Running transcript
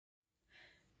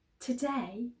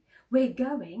Today we're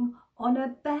going on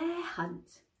a bear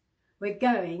hunt. We're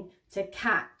going to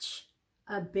catch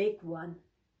a big one.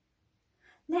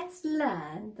 Let's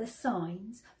learn the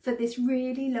signs for this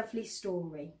really lovely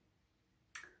story.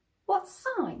 What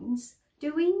signs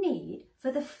do we need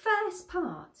for the first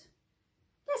part?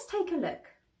 Let's take a look.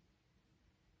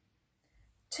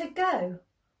 To go,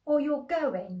 or you're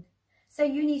going. So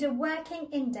you need a working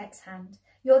index hand.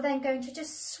 You're then going to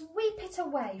just sweep it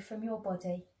away from your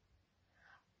body.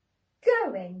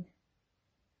 Going.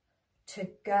 To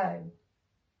go.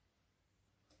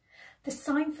 The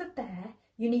sign for bear,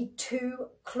 you need two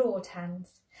clawed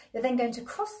hands. You're then going to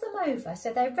cross them over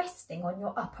so they're resting on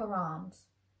your upper arms.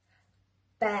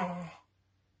 Bear.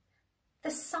 The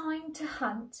sign to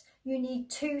hunt, you need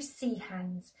two C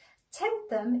hands. Tilt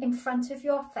them in front of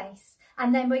your face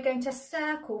and then we're going to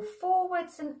circle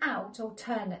forwards and out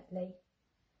alternately.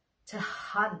 To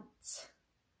hunt.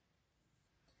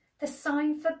 The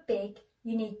sign for big,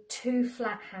 you need two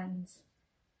flat hands.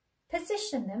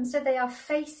 Position them so they are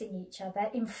facing each other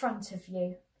in front of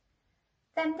you.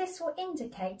 Then this will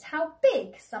indicate how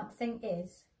big something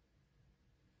is.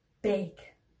 Big.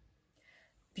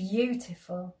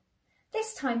 Beautiful.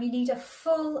 This time you need a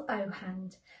full O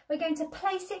hand. We're going to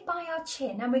place it by our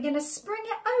chin and we're going to spring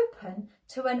it open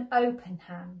to an open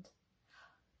hand.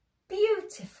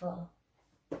 Beautiful.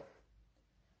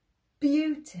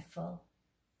 Beautiful.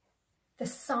 The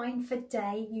sign for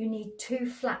day, you need two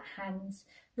flat hands.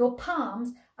 Your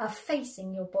palms are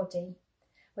facing your body.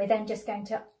 We're then just going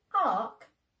to arc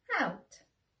out.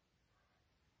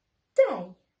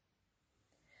 Day.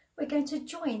 We're going to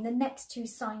join the next two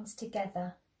signs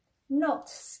together. Not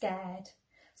scared.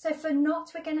 So for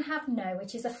not, we're going to have no,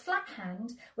 which is a flat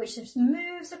hand, which just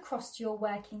moves across to your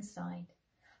working side.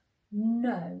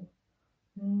 No.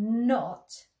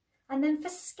 Not. And then for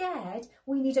scared,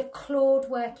 we need a clawed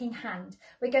working hand.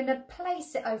 We're going to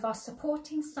place it over our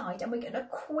supporting side and we're going to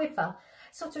quiver.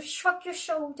 Sort of shrug your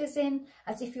shoulders in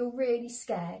as if you're really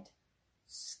scared.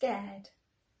 Scared.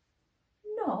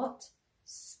 Not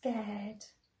scared.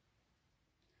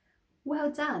 Well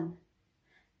done.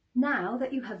 Now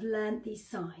that you have learnt these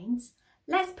signs,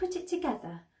 let's put it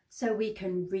together so we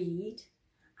can read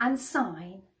and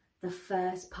sign the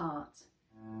first part.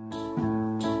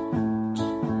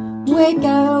 We're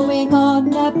going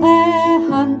on a bear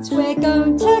hunt, we're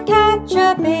going to catch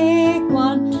a big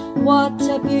one. What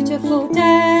a beautiful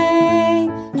day,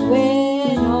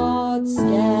 we're not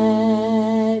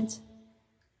scared.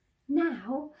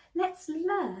 Now let's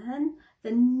learn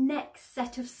the next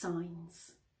set of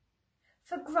signs.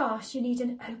 For grass, you need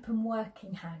an open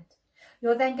working hand.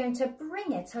 You're then going to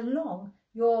bring it along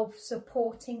your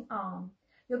supporting arm.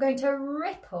 You're going to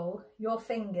ripple your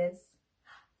fingers.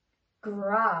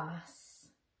 Grass.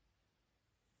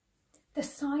 The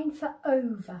sign for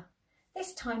over.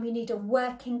 This time you need a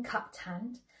working cupped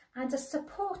hand and a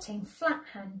supporting flat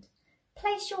hand.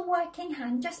 Place your working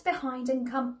hand just behind and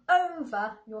come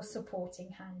over your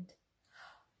supporting hand.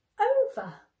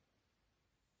 Over.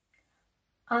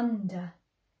 Under.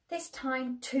 This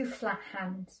time two flat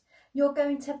hands. You're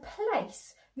going to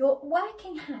place your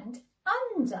working hand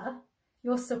under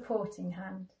your supporting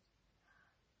hand.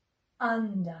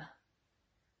 Under.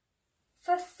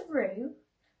 For through,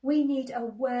 we need a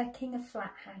working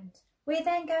flat hand. We're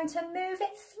then going to move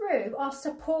it through our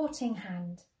supporting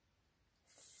hand.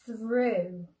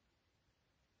 Through.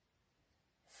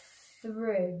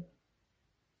 Through.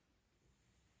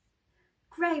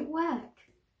 Great work.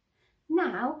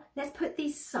 Now let's put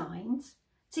these signs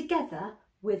together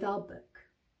with our book.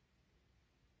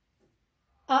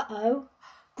 Uh-oh,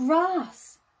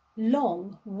 grass.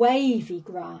 Long, wavy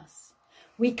grass.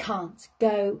 We can't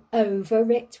go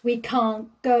over it, we can't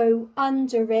go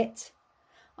under it.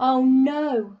 Oh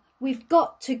no, we've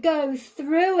got to go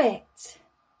through it.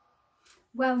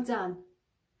 Well done.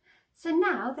 So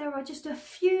now there are just a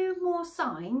few more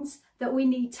signs that we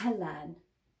need to learn.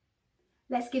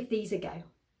 Let's give these a go.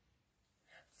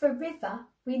 For river,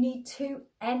 we need two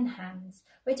N hands.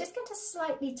 We're just going to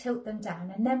slightly tilt them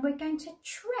down and then we're going to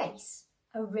trace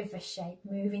a river shape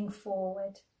moving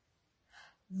forward.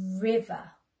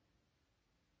 River.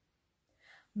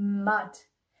 Mud.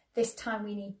 This time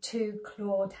we need two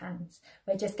clawed hands.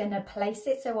 We're just going to place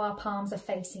it so our palms are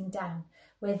facing down.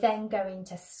 We're then going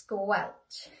to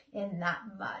squelch in that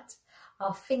mud,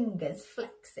 our fingers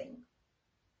flexing.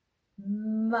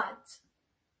 Mud.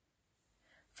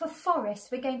 For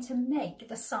forest, we're going to make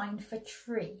the sign for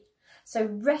tree. So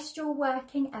rest your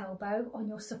working elbow on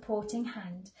your supporting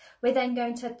hand. We're then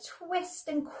going to twist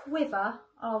and quiver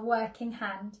our working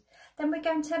hand. Then we're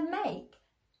going to make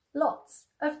lots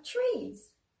of trees.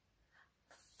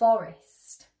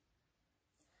 forest.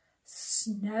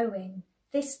 Snowing.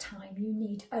 This time you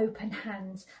need open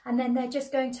hands, and then they're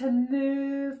just going to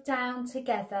move down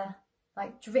together,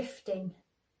 like drifting,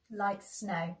 like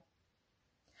snow.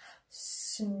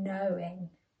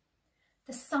 Snowing.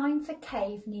 The sign for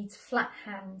cave needs flat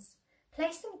hands.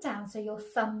 Place them down so your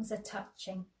thumbs are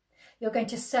touching. You're going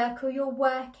to circle your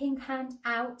working hand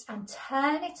out and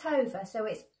turn it over so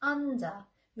it's under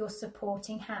your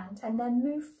supporting hand, and then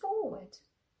move forward.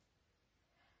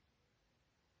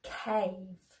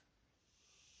 Cave.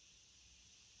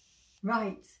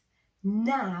 Right,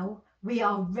 now we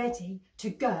are ready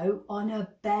to go on a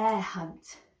bear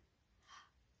hunt.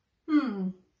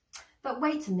 But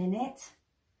wait a minute.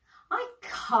 I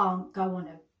can't go on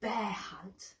a bear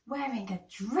hunt wearing a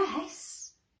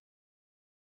dress.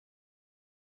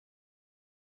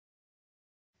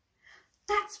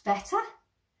 That's better.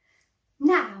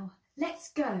 Now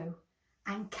let's go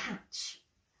and catch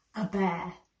a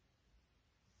bear.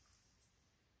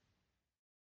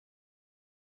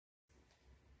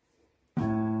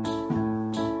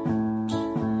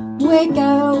 We're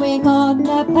going on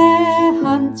a bear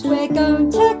hunt, we're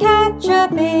going to catch a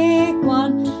big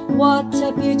one. What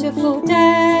a beautiful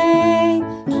day,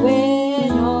 we're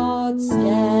not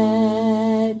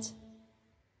scared.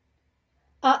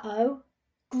 Uh-oh,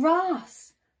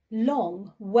 grass,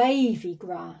 long wavy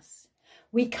grass.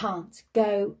 We can't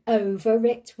go over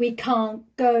it, we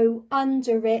can't go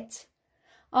under it.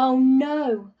 Oh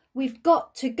no, we've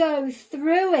got to go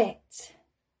through it.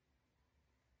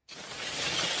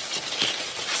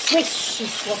 Swishy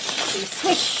swashy,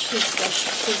 swishy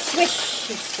swashy,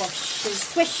 swishy swashy,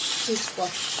 swishy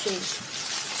swashy.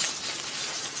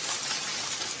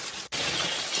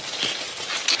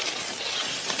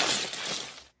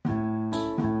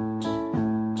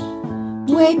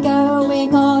 We're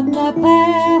going on a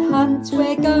bear hunt,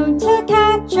 we're going to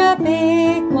catch a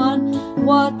big one.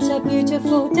 What a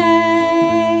beautiful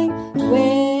day,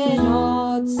 we're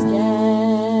not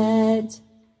scared.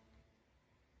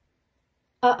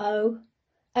 Uh-oh,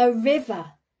 a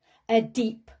river, a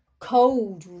deep,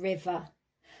 cold river.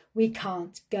 We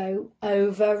can't go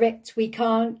over it, we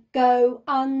can't go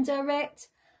under it.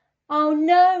 Oh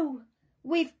no,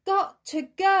 we've got to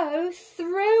go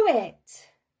through it.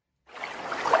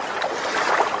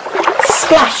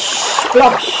 Splash,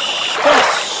 splosh,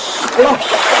 splash, splosh,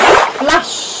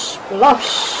 splash,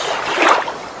 splosh.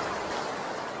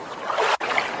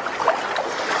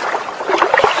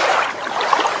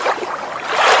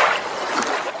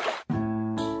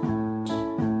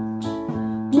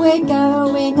 We're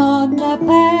going on a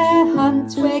bear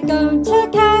hunt, we're going to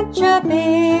catch a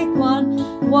big one.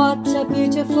 What a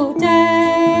beautiful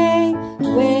day,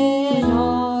 we're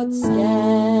not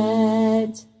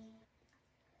scared.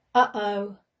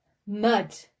 Uh-oh,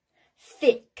 mud,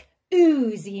 thick,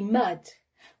 oozy mud.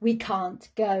 We can't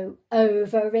go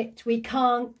over it, we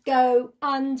can't go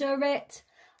under it.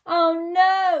 Oh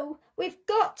no, we've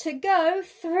got to go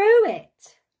through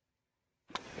it.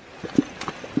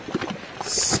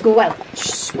 Squelch,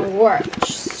 squirch,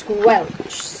 squelch,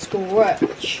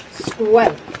 squirch,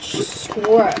 squelch,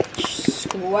 squirch,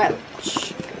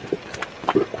 squelch.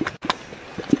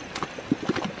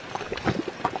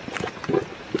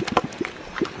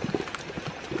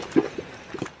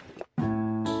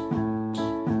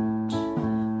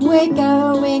 We're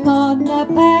going on a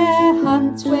bear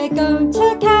hunt, we're going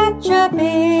to catch a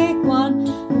big one.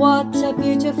 What a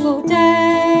beautiful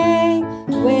day,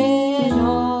 we're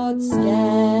not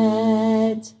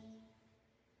scared.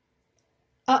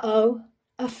 Uh-oh,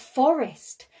 a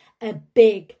forest, a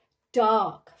big,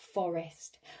 dark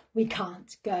forest. We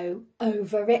can't go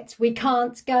over it, we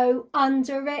can't go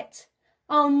under it.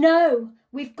 Oh no,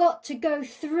 we've got to go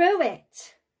through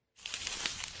it.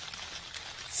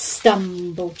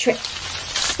 Stumble, trip,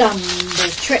 stumble,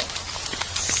 trip,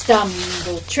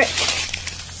 stumble, trip,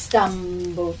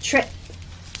 stumble, trip.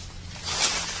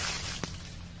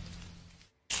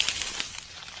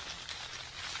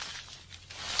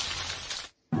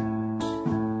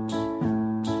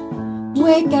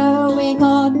 We're going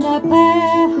on a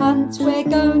bear hunt, we're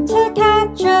going to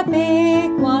catch a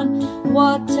big one.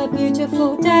 What a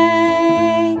beautiful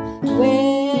day,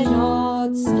 we're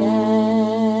not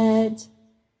scared.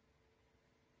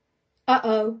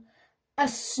 Uh-oh, a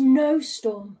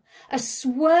snowstorm, a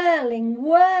swirling,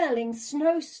 whirling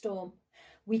snowstorm.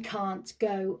 We can't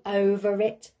go over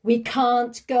it, we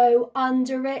can't go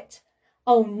under it.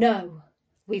 Oh no,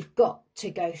 we've got to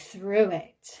go through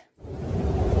it.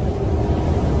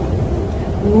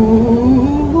 Ooh,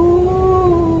 ooh, ooh, ooh.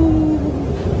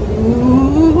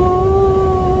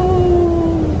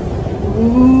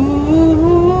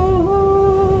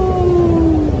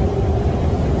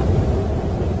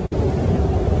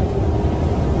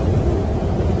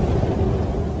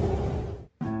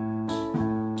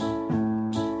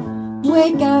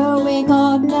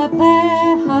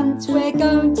 hunt, we're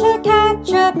going to catch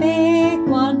a big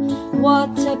one.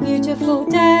 What a beautiful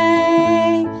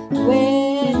day,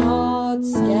 we're not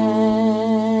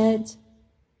scared.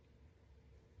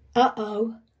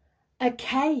 Uh-oh, a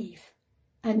cave,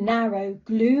 a narrow,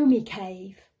 gloomy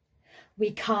cave.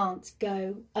 We can't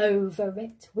go over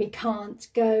it, we can't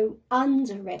go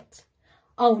under it.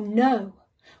 Oh no,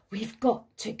 we've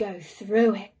got to go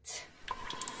through it.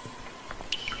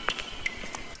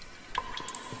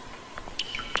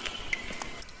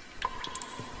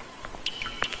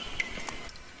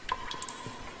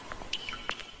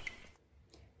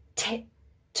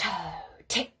 Tip-toe,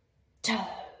 tip-toe,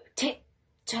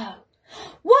 tip-toe.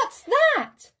 What's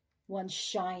that? One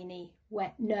shiny,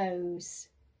 wet nose.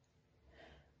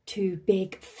 Two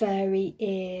big furry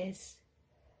ears.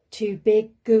 Two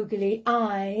big googly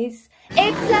eyes.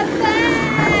 It's a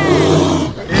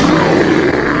bear!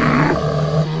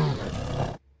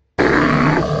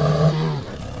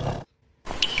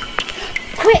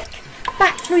 Quick!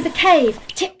 Back through the cave.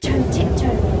 Tiptoe,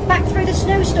 tiptoe. Back through the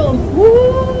snowstorm.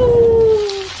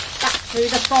 Woo! Back through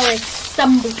the forest.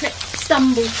 Stumble, trip,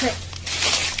 stumble, trip.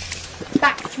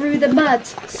 Back through the mud.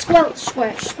 Squelch,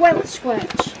 squelch, squelch,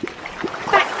 squelch.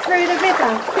 Back through the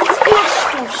river. Splash,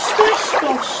 splash, splash,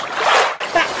 splash.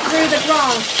 Back through the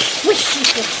grass. Swishy,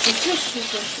 swishy, swishy,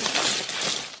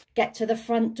 swishy. Get to the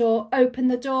front door. Open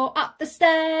the door. Up the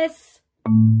stairs.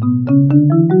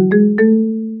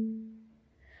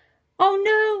 Oh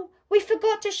no, we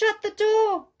forgot to shut the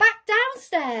door. Back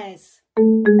downstairs.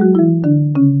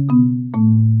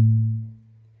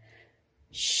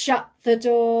 Shut the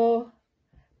door.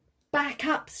 Back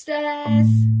upstairs.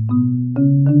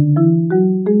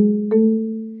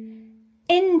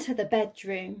 Into the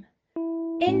bedroom.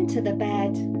 Into the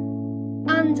bed.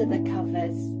 Under the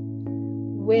covers.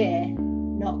 We're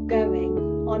not going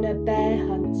on a bear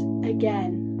hunt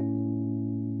again.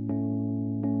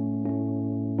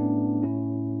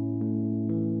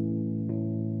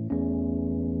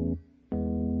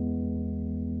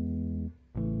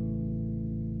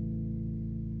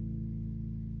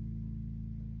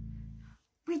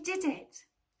 We did it.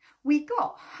 We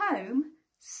got home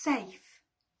safe.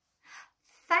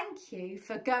 Thank you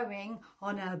for going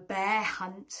on a bear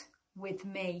hunt with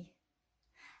me.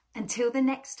 Until the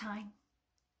next time.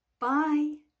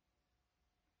 Bye.